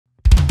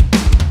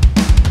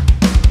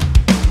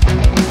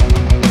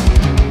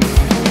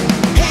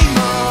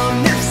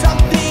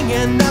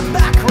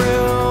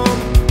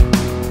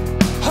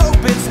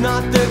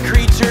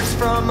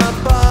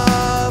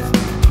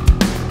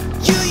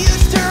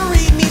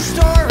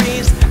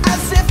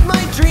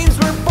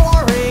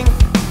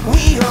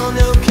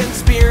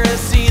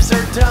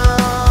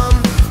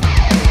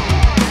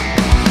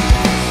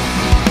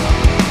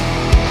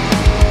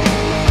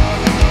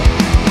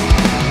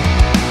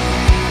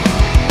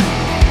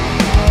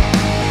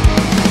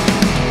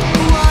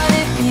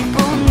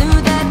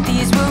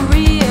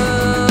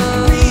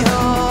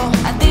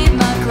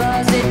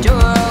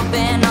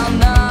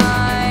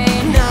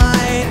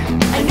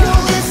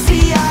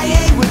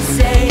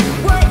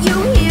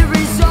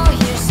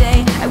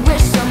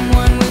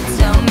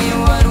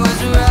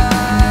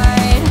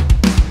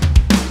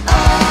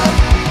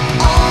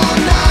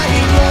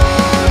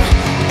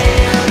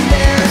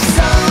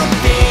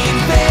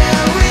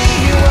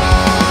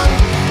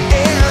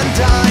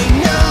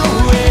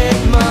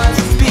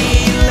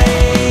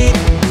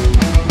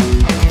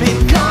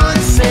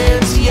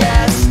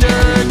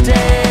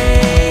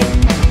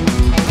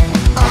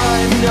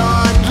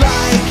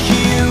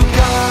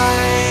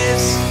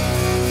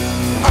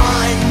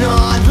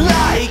not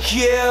like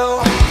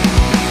you.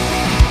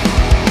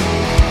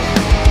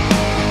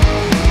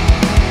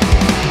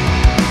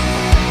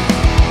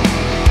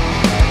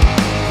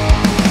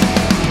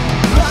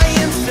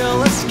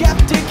 Still a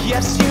skeptic,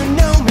 yes you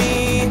know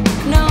me.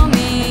 Know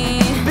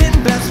me.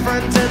 Been best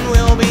friends and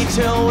will be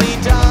till we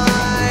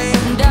die.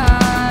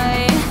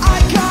 Die.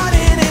 I got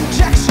an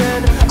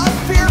injection of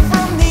fear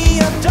from the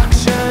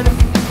abduction.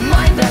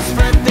 My best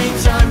friend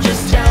thinks I'm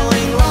just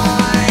telling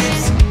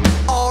lies.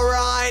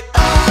 Alright,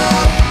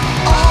 up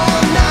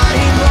all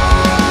night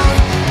long,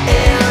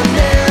 and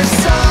there's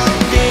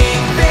something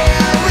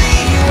very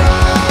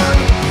wrong,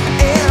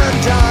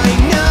 and I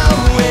know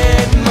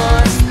it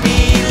must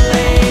be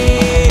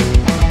late.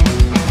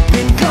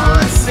 Been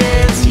gone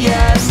since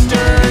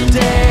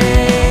yesterday.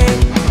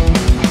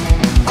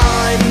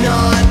 I'm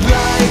not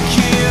like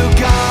you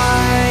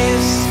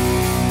guys.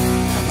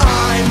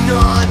 I'm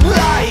not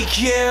like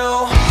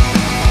you.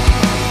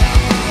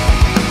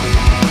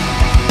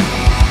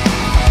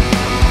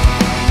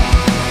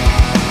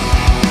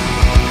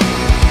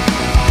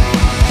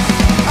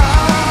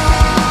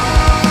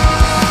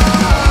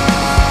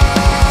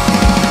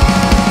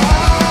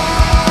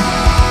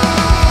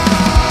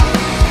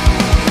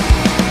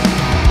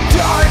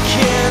 Dark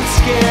and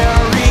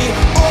scary,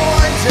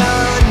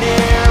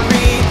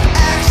 ordinary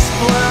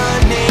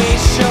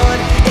explanation,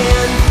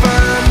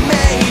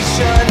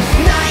 information,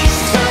 nice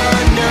to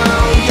know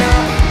ya,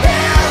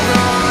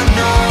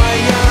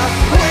 paranoia,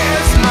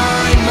 where's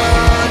my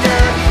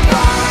mother,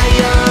 by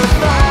a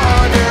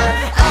father,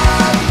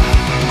 up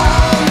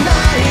all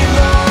night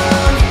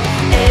long,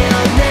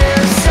 and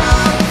there's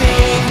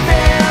something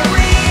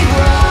very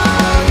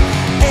wrong,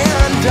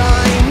 and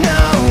I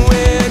know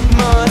it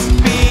must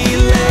be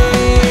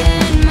late.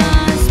 It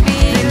must be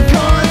Been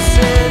gone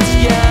since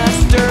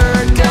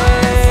yesterday.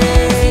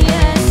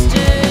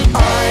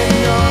 I'm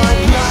not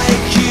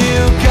like you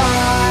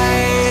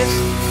guys.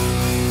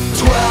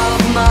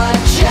 12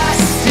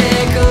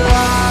 majestic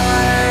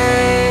lies.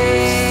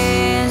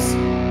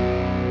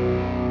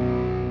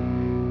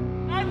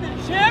 I'm the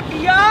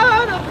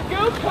champion of the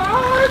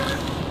go-karts!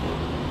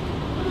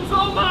 It's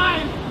all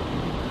mine!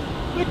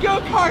 The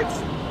go-karts,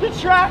 the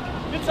track,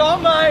 it's all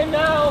mine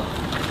now!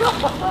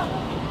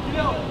 You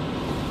know,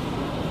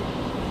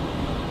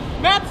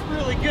 Matt's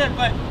really good,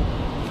 but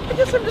I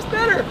guess I'm just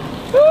better.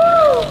 Woo!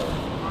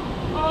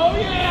 Oh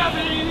yeah,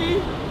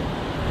 baby!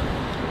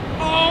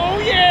 Oh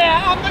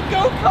yeah, I'm the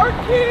go-kart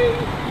king!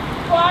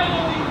 Flying